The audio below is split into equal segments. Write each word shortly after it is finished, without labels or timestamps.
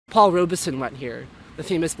Paul Robeson went here, the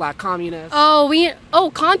famous black communist.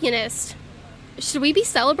 Oh, communist. Should we be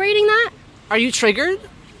celebrating that? Are you triggered?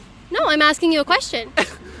 No, I'm asking you a question.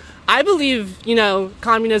 I believe,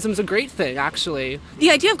 communism's a great thing, actually.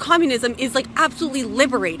 The idea of communism is, like, absolutely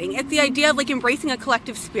liberating. It's the idea of, like, embracing a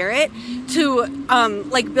collective spirit to,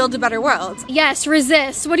 build a better world. Yes,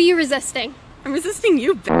 resist. What are you resisting? I'm resisting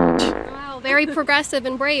you, bitch. Wow, very progressive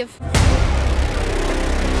and brave.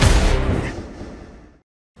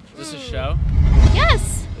 Is this a show?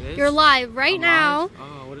 Yes. It is? You're live right I'm now. live?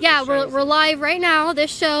 Oh, what is Yeah, this show? we're live right now.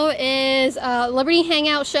 This show is Liberty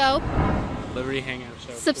Hangout show. Liberty Hangout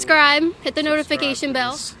show. Subscribe. Hit the notification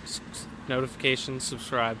bell. Notification,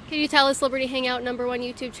 subscribe. Can you tell us Liberty Hangout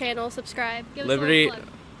 #1 YouTube channel? Subscribe. Give us a little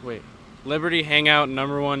plug. Liberty Hangout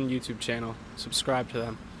 #1 YouTube channel. Subscribe to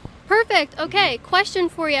them. Perfect. Okay, question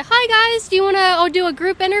for you. Hi guys, do you want to do a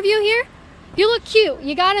group interview here? You look cute.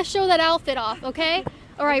 You gotta show that outfit off, okay?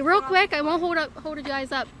 All right, real quick. I won't hold you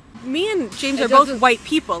guys up. Me and James are both white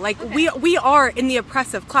people. Like, Okay. we are in the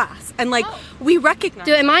oppressive class, and we recognize.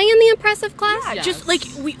 Am I in the oppressive class? Yeah, Yes. just like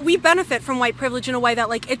we benefit from white privilege in a way that,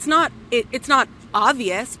 like, it's not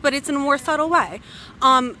obvious, but it's in a more subtle way.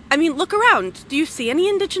 I mean, look around. Do you see any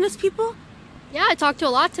indigenous people? Yeah, I talked to a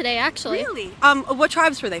lot today, actually. Really? What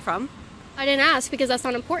tribes were they from? I didn't ask because that's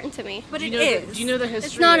not important to me. But Do it you know is. do you know the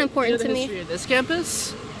history? It's not of- important do you know to the me. history of this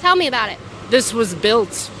campus? Tell me about it. This was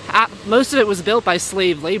built, most of it was built by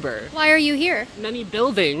slave labor. Why are you here? Many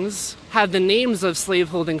buildings have the names of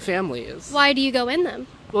slaveholding families. Why do you go in them?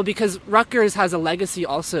 Well, because Rutgers has a legacy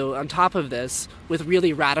also on top of this with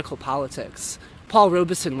really radical politics. Paul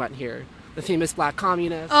Robeson went here, the famous black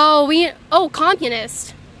communist. Oh,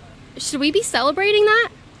 communist. Should we be celebrating that?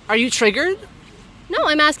 Are you triggered? No,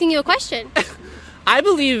 I'm asking you a question. I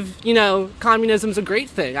believe, communism's a great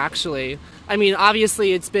thing, actually. I mean,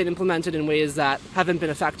 obviously it's been implemented in ways that haven't been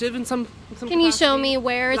effective in some Can you show me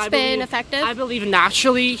where it's been effective? I believe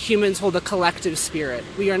naturally humans hold a collective spirit.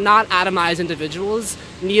 We are not atomized individuals.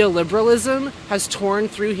 Neoliberalism has torn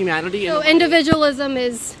through humanity. So individualism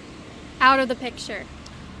is out of the picture.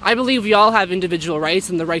 I believe we all have individual rights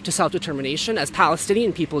and the right to self-determination, as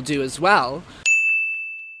Palestinian people do as well.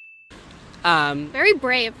 Very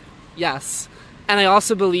brave. Yes. And I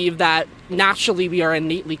also believe that naturally we are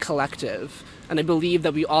innately collective. And I believe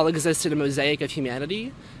that we all exist in a mosaic of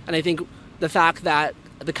humanity. And I think the fact that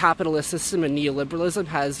the capitalist system and neoliberalism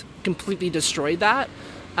has completely destroyed that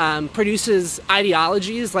produces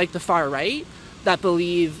ideologies like the far right that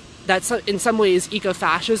believe that in some ways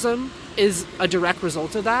ecofascism is a direct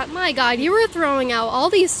result of that. My God, you were throwing out all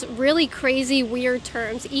these really crazy, weird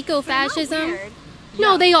terms. Ecofascism.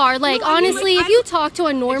 No, they are. Like, honestly, if you talk to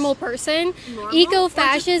a normal person,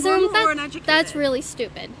 ecofascism, that's really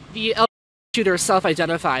stupid. The shooter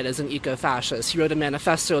self-identified as an eco-fascist. He wrote a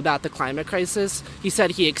manifesto about the climate crisis. He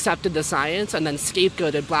said he accepted the science and then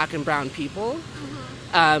scapegoated black and brown people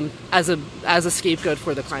as a scapegoat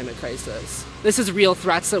for the climate crisis. This is real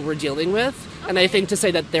threats that we're dealing with, and I think to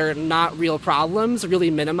say that they're not real problems really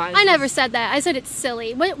minimizes. I never said that. I said it's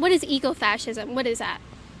silly. What is ecofascism? What is that?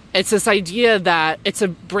 It's this idea that it's a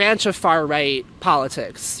branch of far-right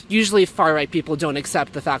politics. Usually far-right people don't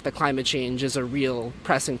accept the fact that climate change is a real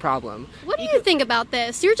pressing problem. What do you think about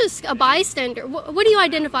this? You're just a bystander. What do you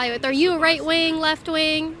identify with? Are you a right-wing,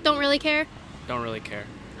 left-wing? Don't really care? Don't really care.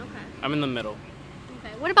 Okay. I'm in the middle.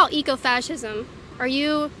 Okay. What about ecofascism? Are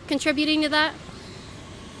you contributing to that?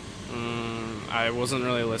 I wasn't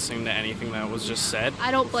really listening to anything that was just said. I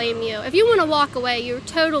don't blame you. If you want to walk away, you're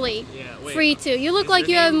totally free to. You look like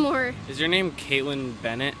you have more. Is your name Caitlin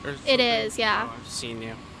Bennett or something? It is, yeah. Oh, I've seen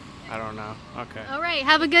you. I don't know. Okay. All right,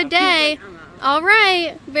 have a good day. All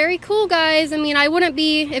right, very cool, guys. I mean, I wouldn't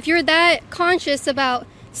be, if you're that conscious about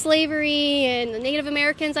slavery and the Native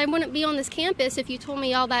Americans, I wouldn't be on this campus if you told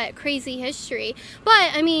me all that crazy history.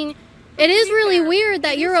 But, I mean, it is really weird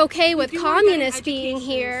that you're okay with communists being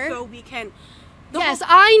here. So we can. Yes,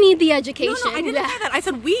 I need the education. No, I didn't say that. I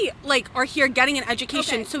said we are here getting an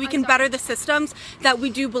education so we can better the systems that we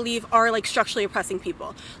do believe are structurally oppressing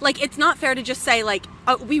people. It's not fair to just say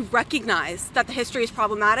we recognize that the history is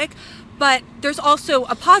problematic, but there's also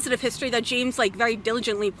a positive history that James very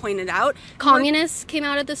diligently pointed out. Communists came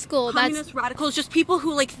out of the school. Communist radicals, just people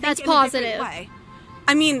who think that's in positive. a different way.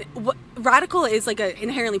 I mean, radical is an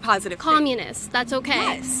inherently positive Communists, thing. that's okay.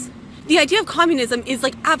 Yes. The idea of communism is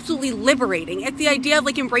absolutely liberating. It's the idea of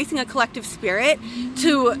embracing a collective spirit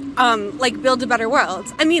to build a better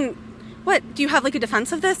world. I mean, What, do you have like a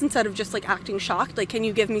defense of this instead of just like acting shocked? Like, can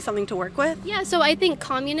you give me something to work with? Yeah, so I think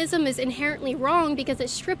communism is inherently wrong because it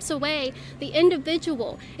strips away the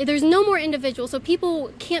individual. There's no more individual, so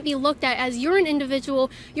people can't be looked at as you're an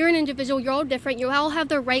individual, you're all different, you all have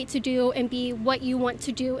the right to do and be what you want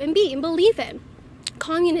to do and be and believe in.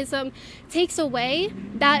 Communism takes away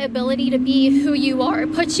that ability to be who you are.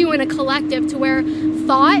 It puts you in a collective to where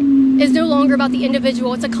thought is no longer about the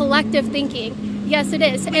individual, it's a collective thinking. Yes, it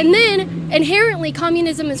is. And then, inherently,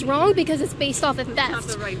 communism is wrong because it's based off of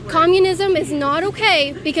theft. Communism is not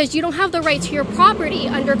okay because you don't have the right to your property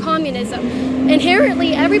under communism.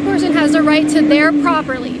 Inherently, every person has the right to their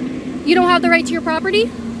property. You don't have the right to your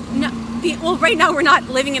property? No. Well, right now we're not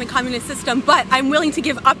living in a communist system, but I'm willing to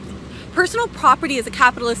give up. Personal property is a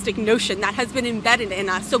capitalistic notion that has been embedded in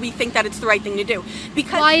us, so we think that it's the right thing to do.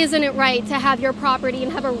 Because why isn't it right to have your property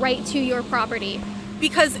and have a right to your property?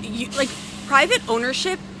 Because private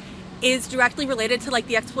ownership is directly related to like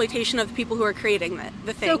the exploitation of the people who are creating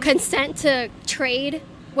the thing. So consent to trade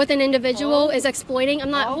with an individual is exploiting?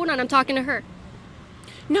 Hold on, I'm talking to her.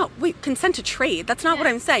 No, wait, consent to trade. That's not what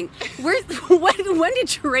I'm saying. When did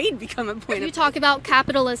trade become a point? You talk about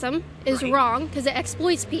capitalism is wrong because it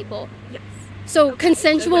exploits people. Yes. So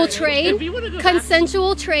consensual trade,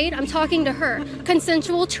 I'm talking to her.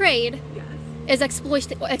 Consensual trade is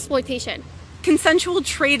exploitation. Consensual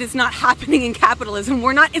trade is not happening in capitalism.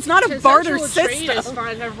 It's not a barter system. Trade is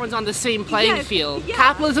fine. Everyone's on the same playing field. Yeah.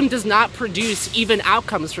 Capitalism does not produce even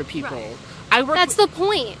outcomes for people. Right. That's the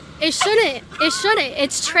point. It shouldn't.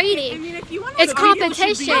 It's trading. I mean, if you want it's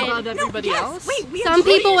competition. Everybody else. Wait, some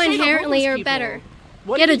people inherently are better.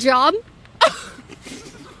 Get a job?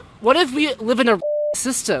 What if we live in a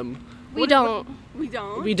system? We don't. We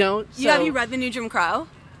don't? We don't? Have you read the new Jim Crow?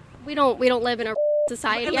 We don't live in a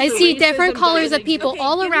society. I see different colors of people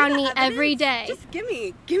all around me every day. Just give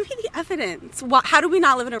me the evidence. How do we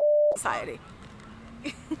not live in a society?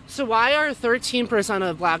 So why are 13%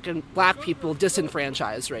 of black people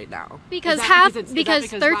disenfranchised right now? Because because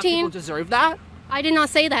 13 black people deserve that? I did not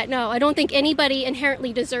say that. No, I don't think anybody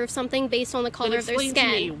inherently deserves something based on the color of their skin.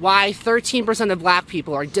 Explain to me why 13% of black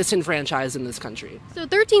people are disenfranchised in this country. So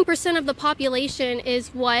 13% of the population is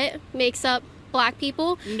what makes up black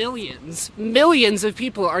people. Millions of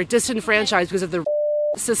people are disenfranchised because of the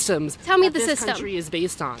systems this country is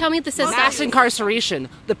based on. Tell me the system. Mass incarceration,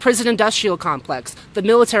 the prison industrial complex, the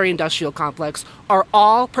military industrial complex are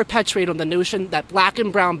all perpetuated on the notion that black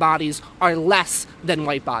and brown bodies are less than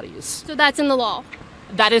white bodies. So that's in the law?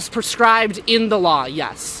 That is prescribed in the law,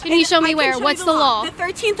 yes. Can you show me where? What's the law? The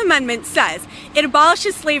 13th Amendment says it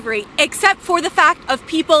abolishes slavery except for the fact of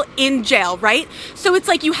people in jail, right? So it's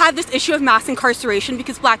like you have this issue of mass incarceration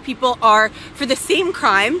because black people are, for the same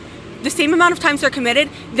crime, the same amount of times they're committed,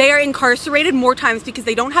 they are incarcerated more times because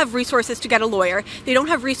they don't have resources to get a lawyer. They don't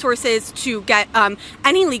have resources to get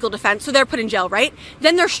any legal defense, so they're put in jail, right?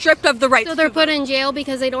 Then they're stripped of the right. So they're put in jail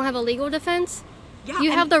because they don't have a legal defense? Yeah. You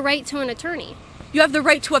have the right to an attorney. You have the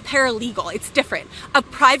right to a paralegal. It's different. A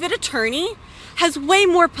private attorney has way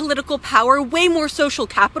more political power, way more social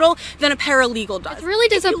capital than a paralegal does. It's really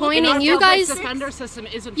disappointing. You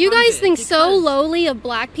guys think so lowly of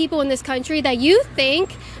black people in this country that you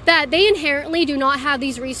think that they inherently do not have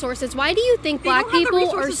these resources. Why do you think black people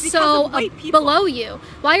are so below you?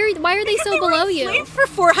 Why are they so below you? Slaves for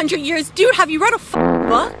 400 years. Dude, have you read a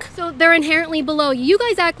book? So they're inherently below you. You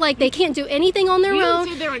guys act like they can't do anything on their own.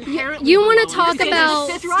 You want to talk about,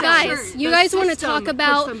 guys, you guys want to talk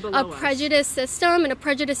about a prejudiced system and a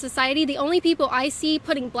prejudiced society. The only people I see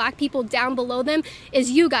putting black people down below them is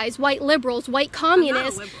you guys, white liberals, white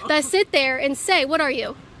communists that sit there and say, what are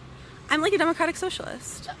you? I'm like a democratic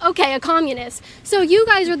socialist. Okay, a communist. So you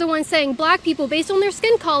guys are the ones saying black people, based on their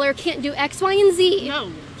skin color, can't do X, Y, and Z.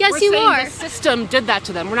 No. Yes, you are. The system did that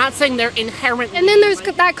to them. We're not saying they're inherently. And then there's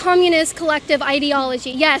that communist collective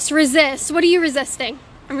ideology. Yes, resist. What are you resisting?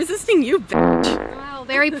 I'm resisting you, bitch. Wow,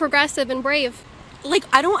 very progressive and brave. Like,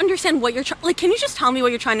 I don't understand what you're like. Can you just tell me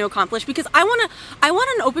what you're trying to accomplish? Because I want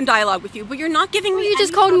an open dialogue with you, but you're not giving me. You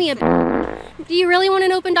just called me a. Do you really want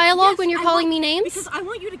an open dialogue when you're calling me names? Because I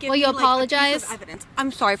want you to give me. Will you apologize? Like, a piece of evidence.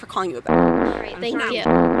 I'm sorry for calling you a. All right, thank you.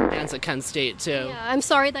 Fans at Kent State too. Yeah, I'm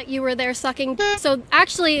sorry that you were there sucking. So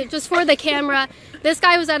actually, just for the camera, this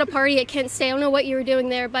guy was at a party at Kent State. I don't know what you were doing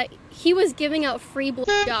there, but he was giving out free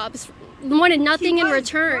jobs, wanted nothing in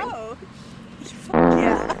return. Bro.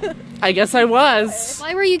 Yeah. I guess I was.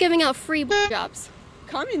 Why were you giving out free jobs?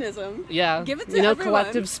 Communism. Yeah. Give it to everyone.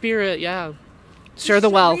 Collective spirit. Yeah. Share the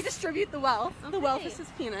wealth. Redistribute the wealth. Okay. The wealth is his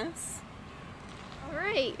penis. All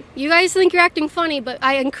right. You guys think you're acting funny, but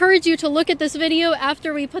I encourage you to look at this video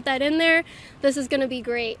after we put that in there. This is going to be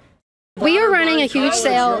great. We are running a huge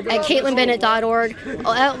sale at CaitlinBennett.org.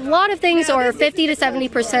 A lot of things are 50 to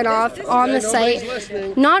 70% off on the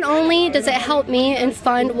site. Not only does it help me and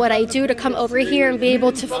fund what I do to come over here and be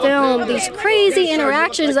able to film these crazy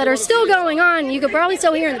interactions that are still going on, you could probably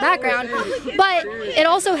still hear in the background, but it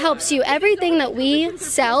also helps you. Everything that we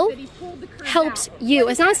sell helps you.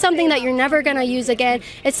 It's not something that you're never going to use again.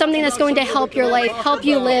 It's something that's going to help your life, help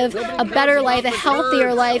you live a better life, a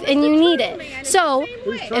healthier life, and you need it. So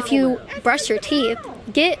if you brush your teeth,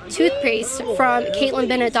 get toothpaste from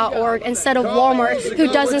CaitlinBennett.org instead of Walmart,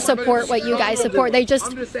 who doesn't support what you guys support. They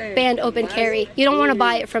just banned open carry. You don't want to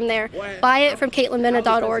buy it from there. Buy it from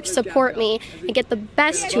CaitlinBennett.org. Support me and get the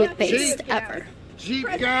best toothpaste ever. Cheap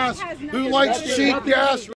gas. Who likes cheap gas?